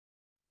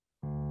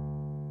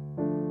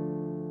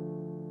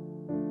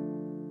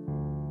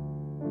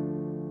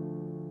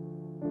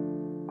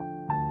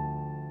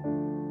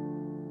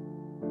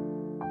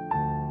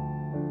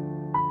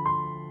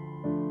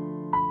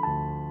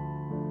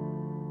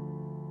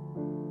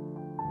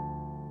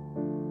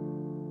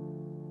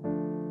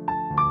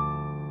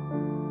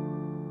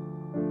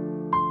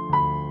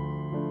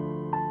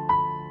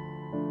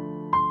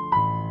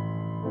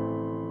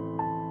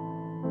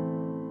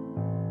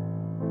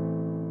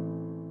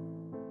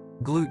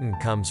Gluten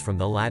comes from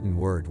the Latin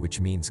word which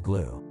means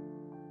glue.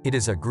 It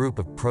is a group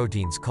of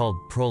proteins called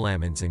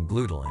prolamins and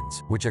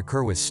glutelins, which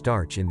occur with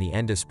starch in the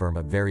endosperm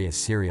of various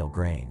cereal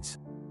grains.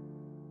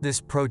 This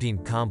protein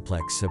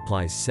complex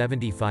supplies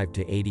 75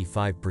 to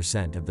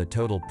 85% of the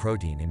total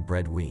protein in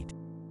bread wheat.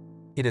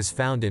 It is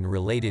found in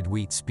related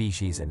wheat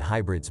species and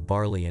hybrids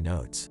barley and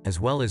oats, as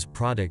well as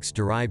products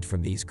derived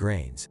from these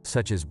grains,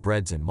 such as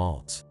breads and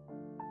malts.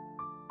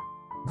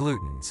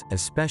 Glutens,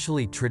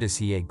 especially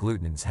triticea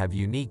glutenins, have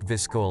unique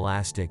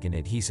viscoelastic and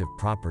adhesive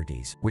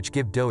properties, which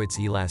give dough its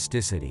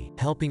elasticity,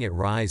 helping it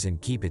rise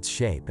and keep its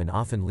shape and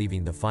often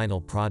leaving the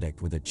final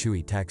product with a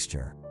chewy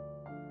texture.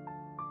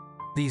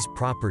 These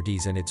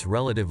properties and its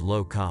relative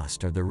low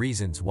cost are the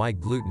reasons why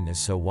gluten is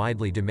so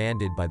widely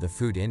demanded by the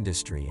food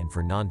industry and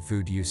for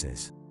non-food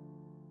uses.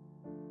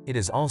 It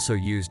is also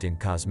used in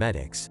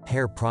cosmetics,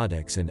 hair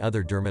products, and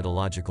other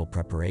dermatological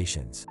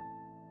preparations.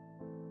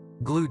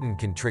 Gluten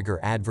can trigger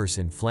adverse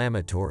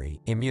inflammatory,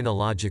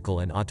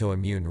 immunological, and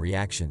autoimmune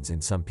reactions in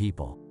some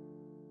people.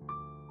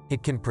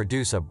 It can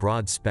produce a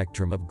broad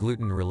spectrum of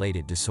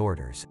gluten-related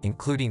disorders,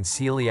 including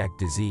celiac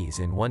disease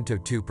in 1 to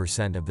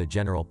 2% of the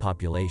general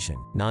population,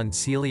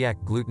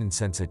 non-celiac gluten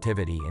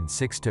sensitivity in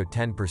 6 to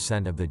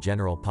 10% of the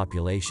general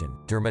population,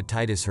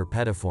 dermatitis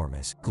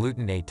herpetiformis,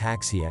 gluten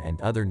ataxia, and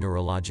other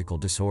neurological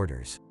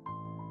disorders.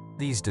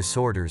 These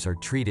disorders are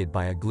treated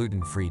by a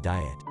gluten-free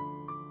diet.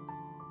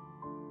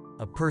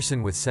 A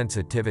person with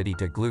sensitivity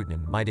to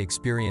gluten might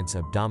experience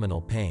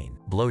abdominal pain,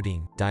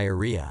 bloating,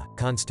 diarrhea,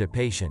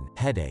 constipation,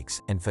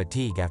 headaches, and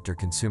fatigue after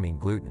consuming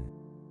gluten.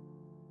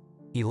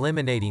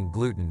 Eliminating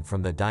gluten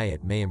from the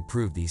diet may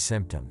improve these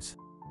symptoms.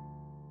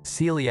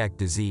 Celiac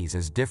disease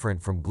is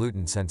different from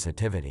gluten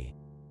sensitivity.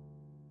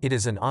 It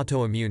is an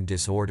autoimmune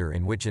disorder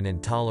in which an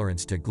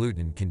intolerance to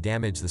gluten can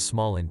damage the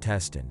small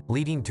intestine,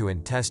 leading to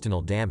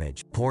intestinal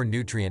damage, poor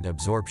nutrient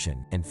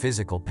absorption, and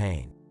physical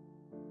pain.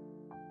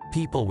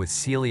 People with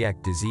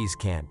celiac disease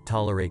can't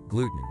tolerate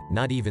gluten,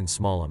 not even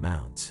small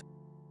amounts.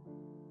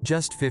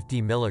 Just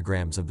 50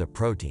 milligrams of the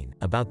protein,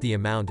 about the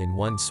amount in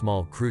one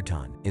small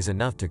crouton, is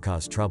enough to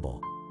cause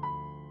trouble.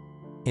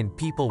 In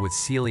people with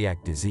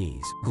celiac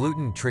disease,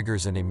 gluten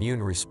triggers an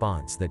immune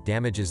response that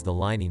damages the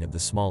lining of the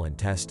small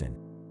intestine.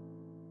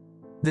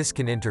 This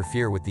can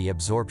interfere with the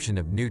absorption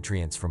of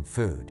nutrients from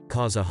food,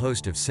 cause a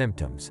host of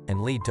symptoms,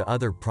 and lead to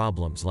other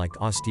problems like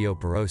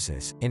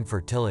osteoporosis,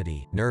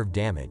 infertility, nerve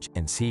damage,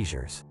 and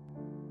seizures.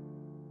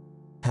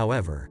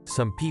 However,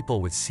 some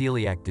people with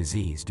celiac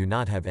disease do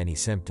not have any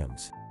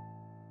symptoms.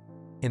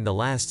 In the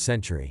last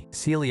century,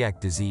 celiac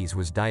disease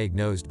was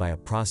diagnosed by a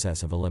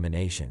process of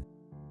elimination.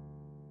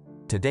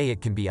 Today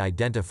it can be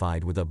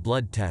identified with a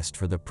blood test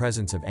for the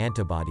presence of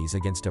antibodies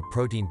against a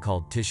protein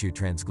called tissue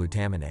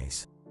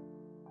transglutaminase.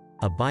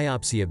 A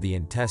biopsy of the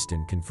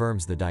intestine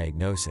confirms the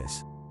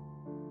diagnosis.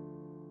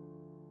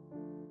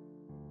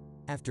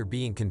 After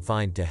being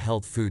confined to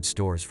health food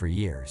stores for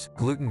years,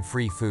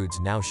 gluten-free foods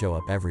now show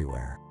up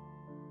everywhere.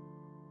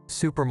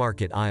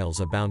 Supermarket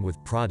aisles abound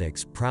with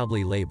products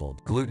proudly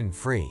labeled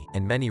gluten-free,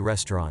 and many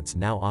restaurants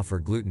now offer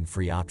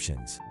gluten-free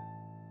options.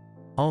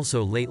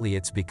 Also, lately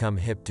it's become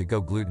hip to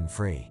go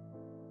gluten-free.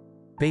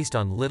 Based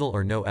on little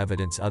or no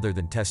evidence other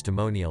than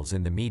testimonials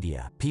in the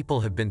media,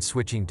 people have been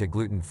switching to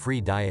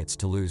gluten-free diets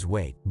to lose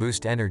weight,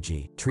 boost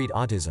energy, treat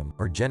autism,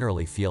 or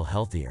generally feel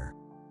healthier.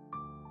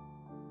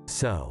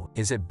 So,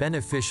 is it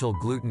beneficial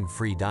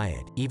gluten-free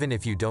diet, even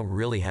if you don't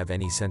really have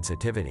any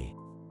sensitivity?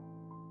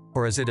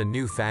 Or is it a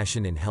new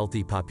fashion in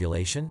healthy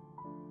population?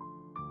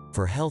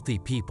 For healthy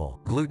people,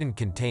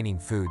 gluten-containing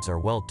foods are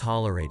well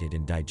tolerated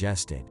and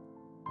digested.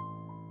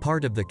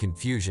 Part of the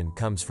confusion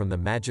comes from the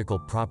magical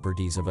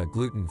properties of a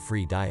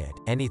gluten-free diet,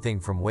 anything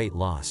from weight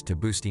loss to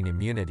boosting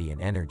immunity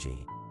and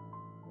energy.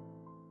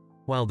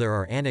 While there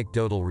are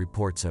anecdotal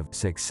reports of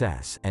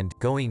success and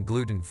going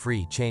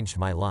gluten-free changed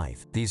my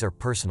life, these are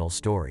personal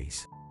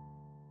stories.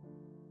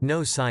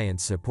 No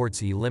science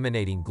supports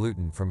eliminating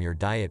gluten from your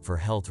diet for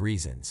health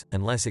reasons,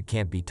 unless it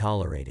can't be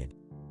tolerated.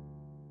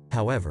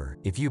 However,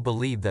 if you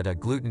believe that a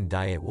gluten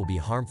diet will be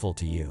harmful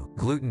to you,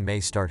 gluten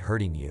may start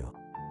hurting you.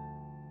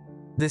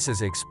 This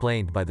is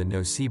explained by the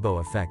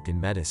nocebo effect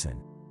in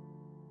medicine.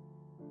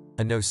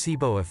 A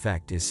nocebo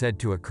effect is said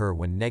to occur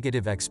when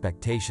negative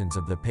expectations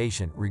of the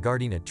patient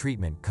regarding a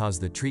treatment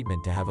cause the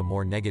treatment to have a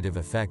more negative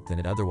effect than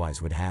it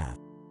otherwise would have.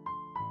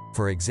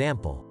 For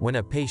example, when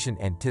a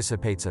patient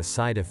anticipates a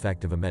side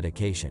effect of a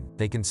medication,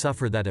 they can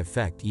suffer that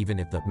effect even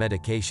if the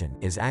medication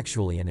is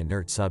actually an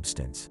inert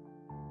substance.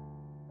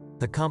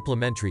 The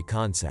complementary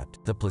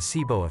concept, the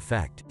placebo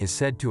effect, is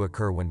said to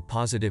occur when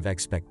positive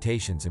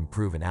expectations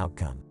improve an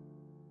outcome.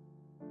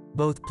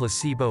 Both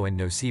placebo and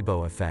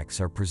nocebo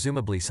effects are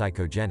presumably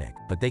psychogenic,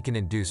 but they can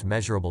induce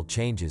measurable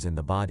changes in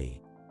the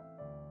body.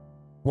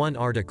 One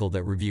article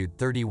that reviewed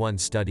 31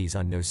 studies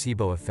on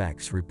nocebo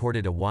effects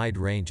reported a wide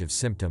range of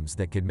symptoms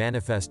that could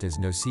manifest as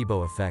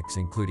nocebo effects,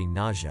 including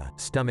nausea,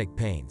 stomach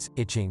pains,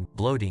 itching,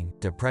 bloating,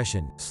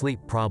 depression, sleep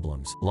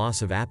problems,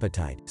 loss of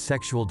appetite,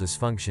 sexual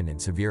dysfunction,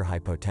 and severe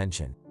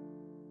hypotension.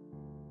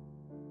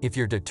 If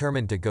you're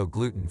determined to go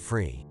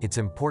gluten-free, it's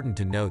important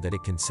to know that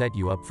it can set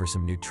you up for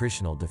some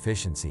nutritional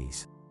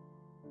deficiencies.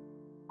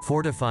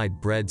 Fortified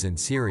breads and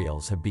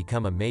cereals have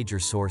become a major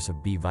source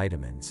of B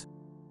vitamins.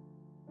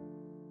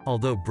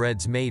 Although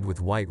breads made with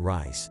white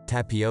rice,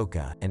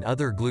 tapioca, and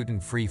other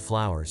gluten-free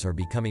flours are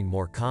becoming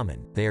more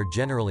common, they are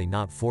generally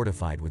not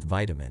fortified with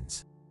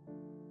vitamins.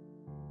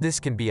 This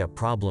can be a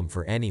problem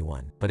for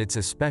anyone, but it's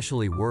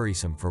especially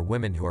worrisome for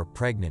women who are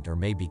pregnant or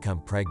may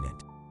become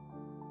pregnant.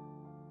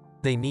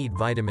 They need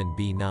vitamin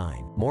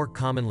B9, more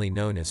commonly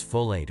known as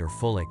folate or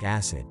folic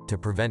acid, to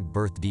prevent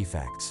birth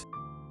defects.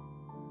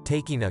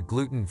 Taking a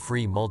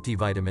gluten-free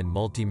multivitamin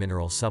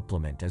multimineral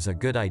supplement is a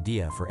good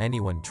idea for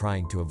anyone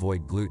trying to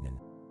avoid gluten.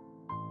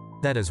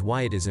 That is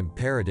why it is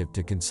imperative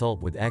to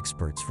consult with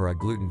experts for a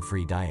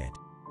gluten-free diet.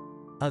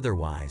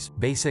 Otherwise,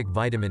 basic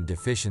vitamin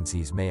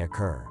deficiencies may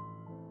occur.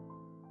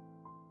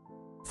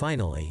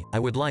 Finally, I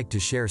would like to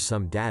share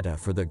some data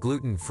for the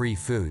gluten-free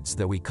foods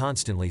that we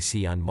constantly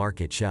see on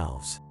market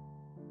shelves.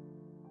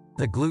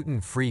 The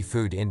gluten-free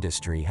food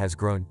industry has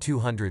grown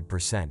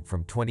 200%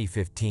 from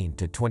 2015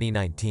 to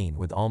 2019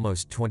 with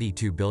almost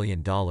 $22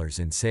 billion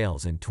in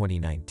sales in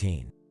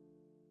 2019.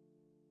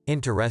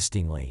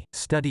 Interestingly,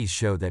 studies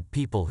show that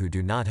people who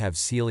do not have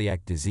celiac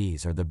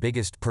disease are the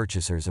biggest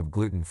purchasers of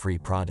gluten-free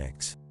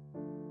products.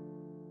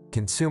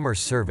 Consumer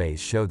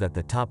surveys show that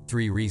the top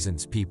 3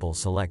 reasons people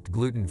select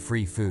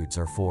gluten-free foods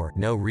are for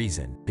no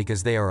reason,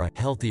 because they are a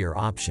healthier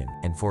option,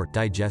 and for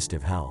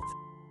digestive health.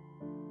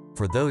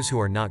 For those who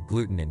are not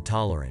gluten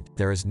intolerant,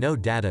 there is no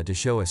data to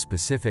show a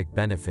specific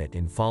benefit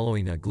in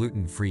following a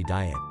gluten-free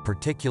diet,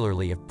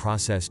 particularly if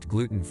processed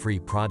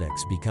gluten-free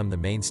products become the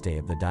mainstay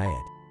of the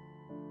diet.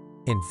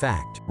 In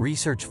fact,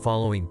 research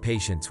following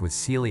patients with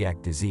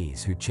celiac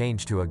disease who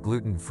change to a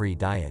gluten-free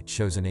diet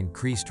shows an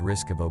increased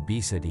risk of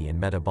obesity and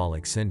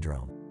metabolic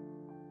syndrome.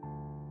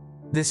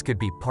 This could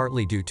be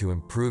partly due to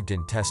improved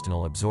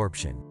intestinal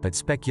absorption, but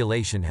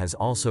speculation has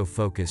also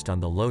focused on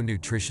the low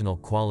nutritional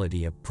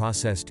quality of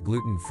processed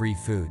gluten-free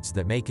foods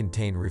that may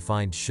contain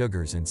refined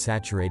sugars and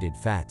saturated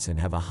fats and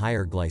have a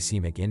higher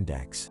glycemic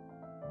index.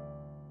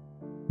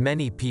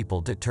 Many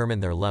people determine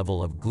their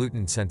level of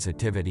gluten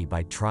sensitivity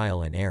by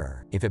trial and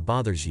error. If it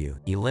bothers you,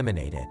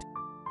 eliminate it.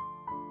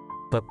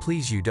 But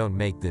please, you don't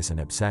make this an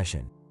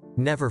obsession.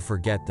 Never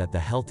forget that the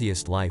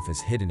healthiest life is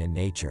hidden in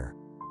nature.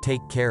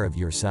 Take care of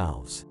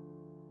yourselves.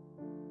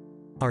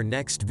 Our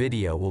next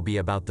video will be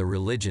about the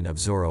religion of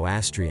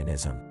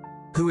Zoroastrianism.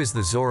 Who is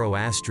the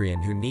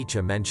Zoroastrian who Nietzsche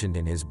mentioned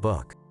in his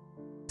book?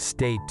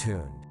 Stay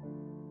tuned.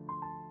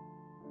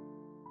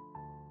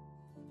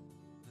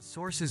 The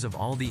sources of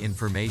all the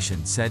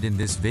information said in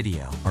this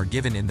video are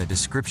given in the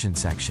description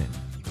section.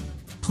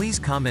 Please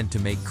comment to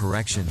make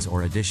corrections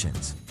or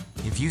additions.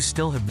 If you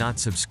still have not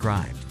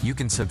subscribed, you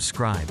can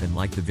subscribe and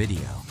like the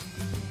video.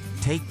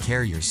 Take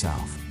care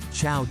yourself.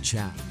 Ciao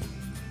ciao.